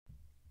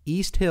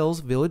East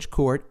Hills Village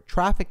Court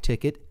traffic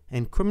ticket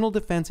and criminal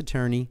defense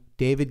attorney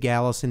David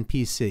Galison,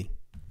 PC.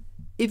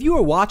 If you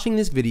are watching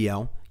this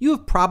video, you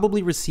have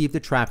probably received a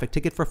traffic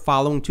ticket for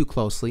following too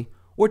closely,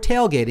 or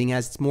tailgating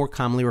as it's more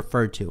commonly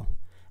referred to.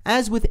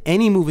 As with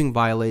any moving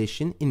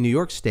violation in New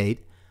York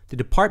State, the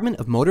Department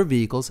of Motor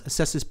Vehicles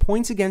assesses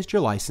points against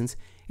your license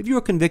if you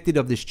are convicted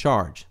of this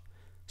charge.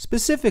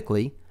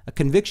 Specifically, a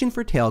conviction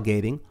for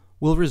tailgating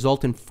will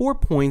result in 4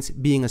 points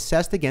being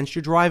assessed against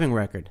your driving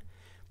record.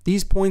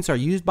 These points are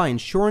used by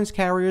insurance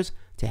carriers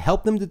to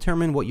help them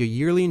determine what your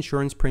yearly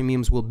insurance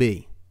premiums will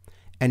be.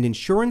 And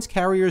insurance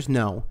carriers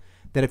know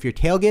that if you're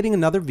tailgating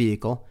another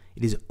vehicle,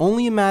 it is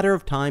only a matter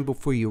of time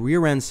before you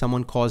rear-end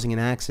someone causing an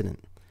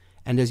accident.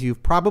 And as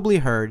you've probably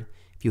heard,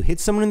 if you hit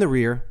someone in the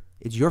rear,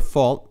 it's your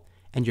fault,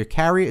 and your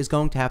carrier is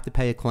going to have to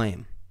pay a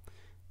claim.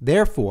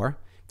 Therefore,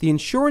 if the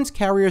insurance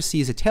carrier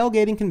sees a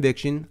tailgating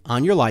conviction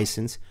on your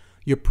license,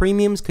 your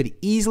premiums could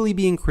easily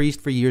be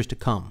increased for years to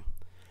come.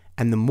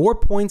 And the more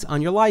points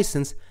on your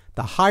license,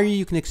 the higher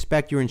you can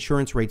expect your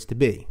insurance rates to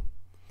be.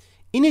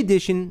 In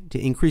addition to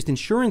increased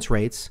insurance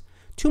rates,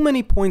 too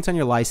many points on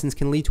your license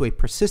can lead to a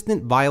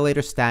persistent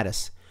violator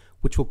status,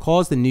 which will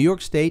cause the New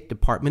York State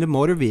Department of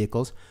Motor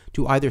Vehicles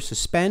to either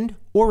suspend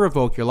or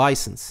revoke your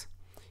license.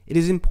 It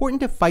is important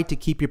to fight to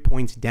keep your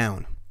points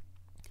down.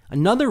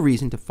 Another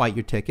reason to fight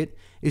your ticket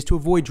is to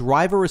avoid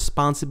Driver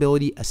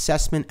Responsibility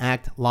Assessment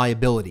Act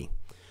liability.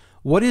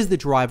 What is the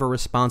Driver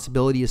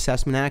Responsibility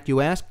Assessment Act,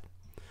 you ask?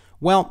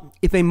 Well,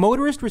 if a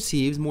motorist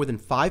receives more than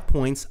 5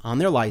 points on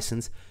their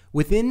license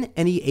within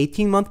any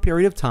 18-month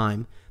period of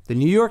time, the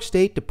New York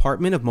State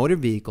Department of Motor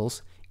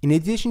Vehicles, in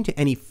addition to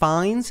any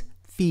fines,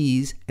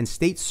 fees, and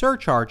state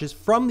surcharges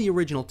from the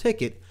original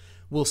ticket,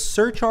 will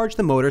surcharge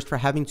the motorist for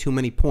having too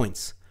many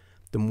points.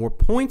 The more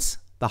points,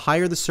 the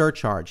higher the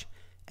surcharge.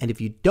 And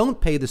if you don't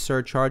pay the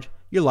surcharge,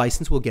 your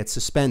license will get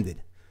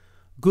suspended.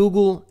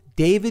 Google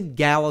David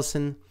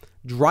Galison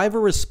Driver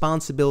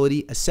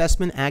Responsibility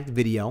Assessment Act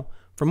video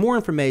for more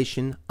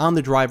information on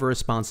the Driver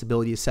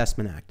Responsibility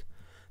Assessment Act.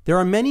 There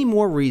are many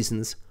more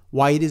reasons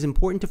why it is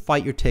important to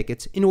fight your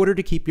tickets in order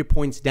to keep your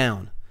points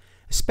down,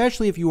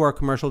 especially if you are a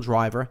commercial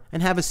driver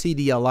and have a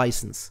CDL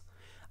license.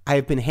 I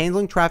have been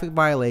handling traffic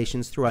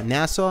violations throughout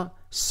Nassau,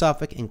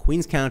 Suffolk, and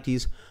Queens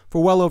counties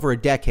for well over a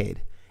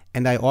decade,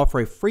 and I offer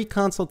a free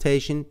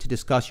consultation to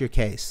discuss your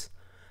case.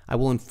 I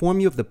will inform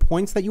you of the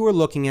points that you are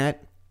looking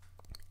at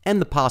and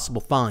the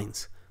possible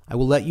fines. I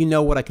will let you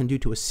know what I can do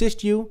to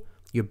assist you,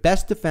 your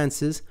best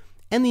defenses,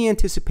 and the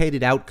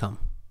anticipated outcome.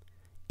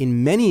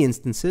 In many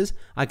instances,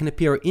 I can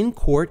appear in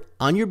court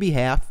on your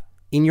behalf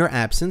in your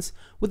absence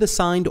with a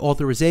signed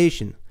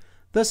authorization,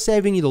 thus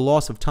saving you the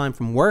loss of time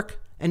from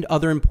work and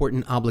other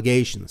important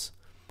obligations.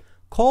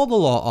 Call the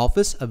law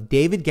office of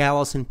David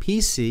Galison,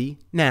 PC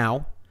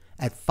now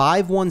at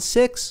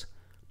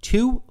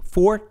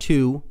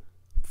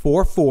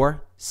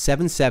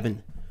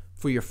 516-242-4477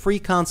 for your free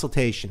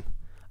consultation.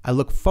 I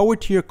look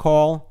forward to your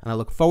call, and I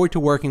look forward to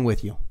working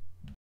with you.